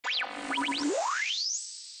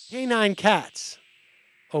Canine cats.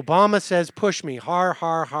 Obama says, push me. Har,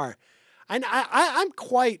 har, har. And I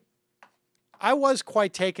was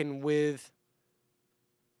quite taken with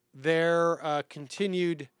their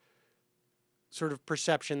continued sort of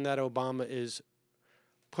perception that Obama is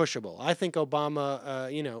pushable. I think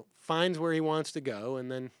Obama, finds where he wants to go.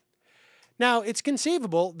 And then now it's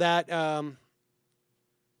conceivable that,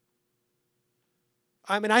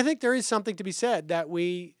 I think there is something to be said that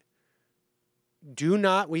we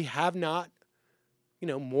have not,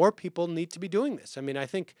 more people need to be doing this. I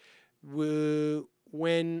think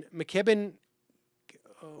when McKibben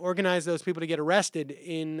organized those people to get arrested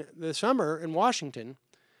in the summer in Washington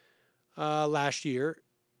last year,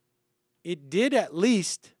 it did at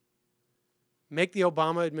least make the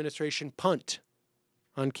Obama administration punt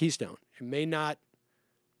on Keystone. It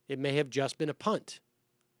may have just been a punt,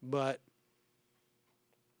 but,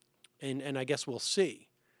 and I guess we'll see.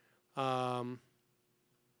 And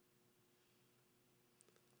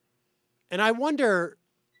I wonder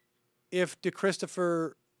if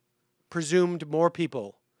DeChristopher presumed more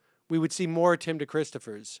people, we would see more Tim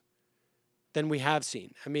DeChristopher's than we have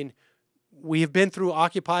seen. We have been through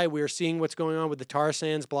Occupy. We are seeing what's going on with the tar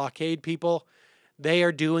sands blockade people. They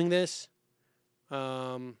are doing this.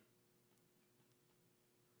 I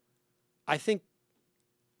think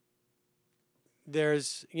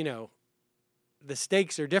there's, the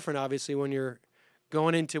stakes are different, obviously, when you're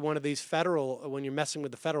going into one of these when you're messing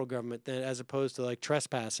with the federal government, as opposed to like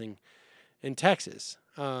trespassing in Texas.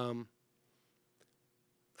 I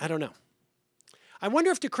don't know. I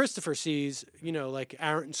wonder if DeChristopher sees, like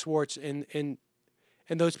Aaron Swartz and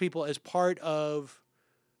those people as part of.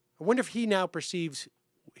 I wonder if he now perceives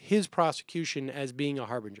his prosecution as being a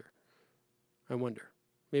harbinger. I wonder.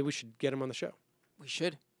 Maybe we should get him on the show. We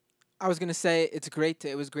should. I was gonna say it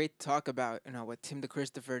was great to talk about what Tim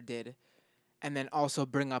DeChristopher did, and then also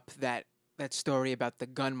bring up that story about the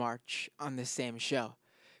gun march on this same show,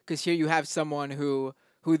 because here you have someone who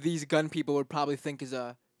these gun people would probably think is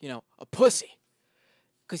a pussy,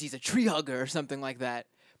 because he's a tree hugger or something like that.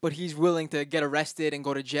 But he's willing to get arrested and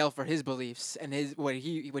go to jail for his beliefs and what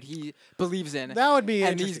he believes in. That would be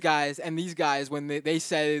and interesting. these guys, when they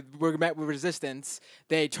say we're met with resistance,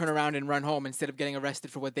 they turn around and run home instead of getting arrested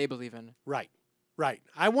for what they believe in. Right.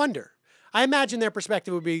 I wonder. I imagine their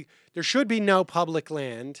perspective would be there should be no public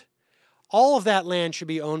land. All of that land should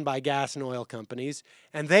be owned by gas and oil companies,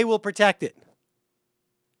 and they will protect it.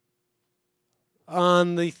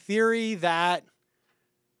 On the theory that,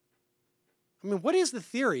 what is the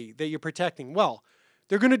theory that you're protecting? Well,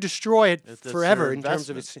 they're going to destroy it forever in terms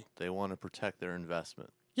of its. They want to protect their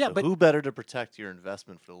investment. Yeah, so but who better to protect your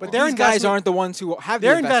investment for the long their these guys aren't the ones who have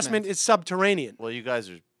their the investment is subterranean. Well, you guys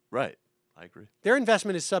are right. I agree. Their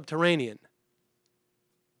investment is subterranean.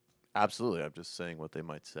 Absolutely. I'm just saying what they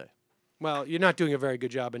might say. Well, you're not doing a very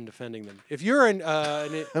good job in defending them. If you're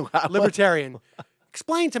a libertarian,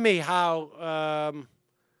 explain to me how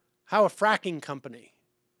a fracking company,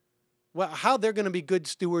 how they're going to be good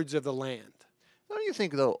stewards of the land. Don't you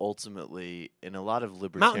think, though, ultimately, in a lot of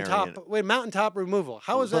libertarian... Mountaintop removal.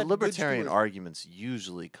 How is that libertarian arguments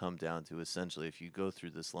usually come down to, essentially, if you go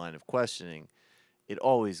through this line of questioning, it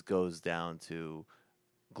always goes down to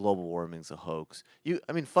global warming's a hoax.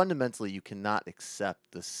 Fundamentally, you cannot accept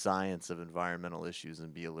the science of environmental issues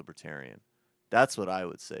and be a libertarian. That's what I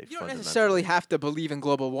would say. You don't necessarily have to believe in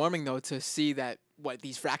global warming, though, to see that what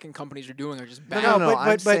these fracking companies are doing are just bad. No,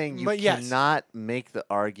 I'm saying you cannot make the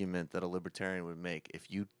argument that a libertarian would make if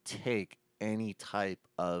you take any type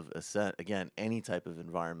of any type of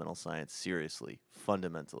environmental science seriously,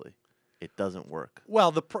 fundamentally. It doesn't work.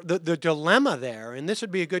 Well, the dilemma there, and this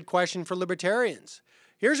would be a good question for libertarians.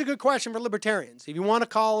 Here's a good question for libertarians. If you want to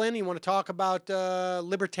call in, you want to talk about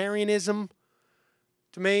libertarianism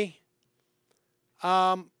to me,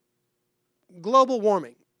 global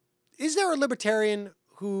warming. Is there a libertarian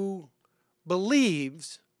who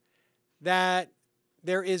believes that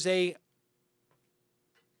there is a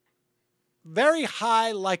very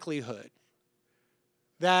high likelihood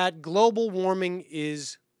that global warming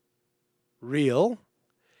is real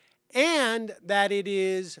and that it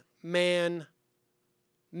is man-made,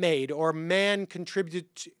 or man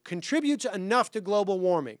contributes enough to global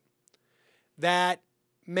warming that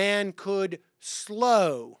man could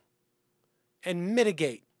slow and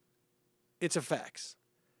mitigate its effects?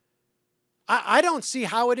 I don't see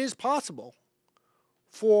how it is possible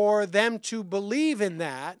for them to believe in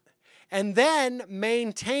that and then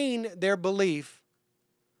maintain their belief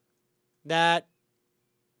that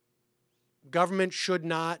government should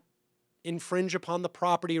not infringe upon the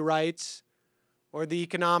property rights or the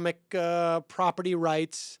economic property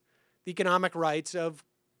rights, the economic rights of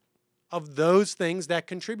of those things that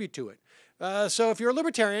contribute to it. So if you're a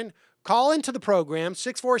libertarian, call into the program,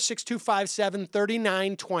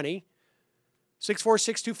 646-257-3920.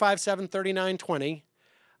 646-257-3920.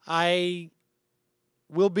 I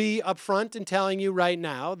will be upfront in telling you right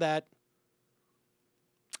now that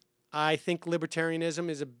I think libertarianism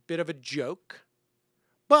is a bit of a joke.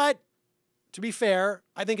 But to be fair,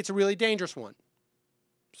 I think it's a really dangerous one.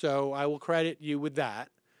 So I will credit you with that.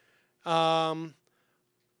 But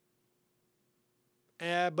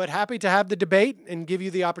happy to have the debate and give you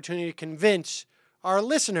the opportunity to convince our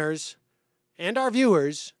listeners and our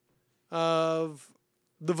viewers of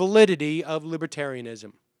the validity of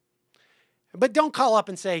libertarianism. But don't call up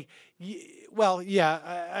and say, well,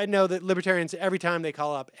 yeah, I know that libertarians, every time they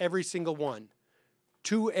call up, every single one,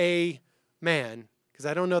 to a man, because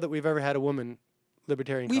I don't know that we've ever had a woman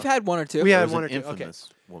libertarian. We've had one or two. We had There's one or an two. Okay. infamous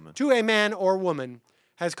woman. To a man or woman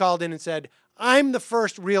has called in and said, I'm the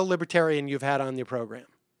first real libertarian you've had on your program.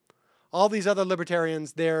 All these other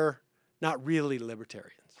libertarians, they're not really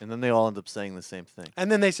libertarians. And then they all end up saying the same thing.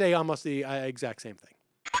 And then they say almost the exact same thing.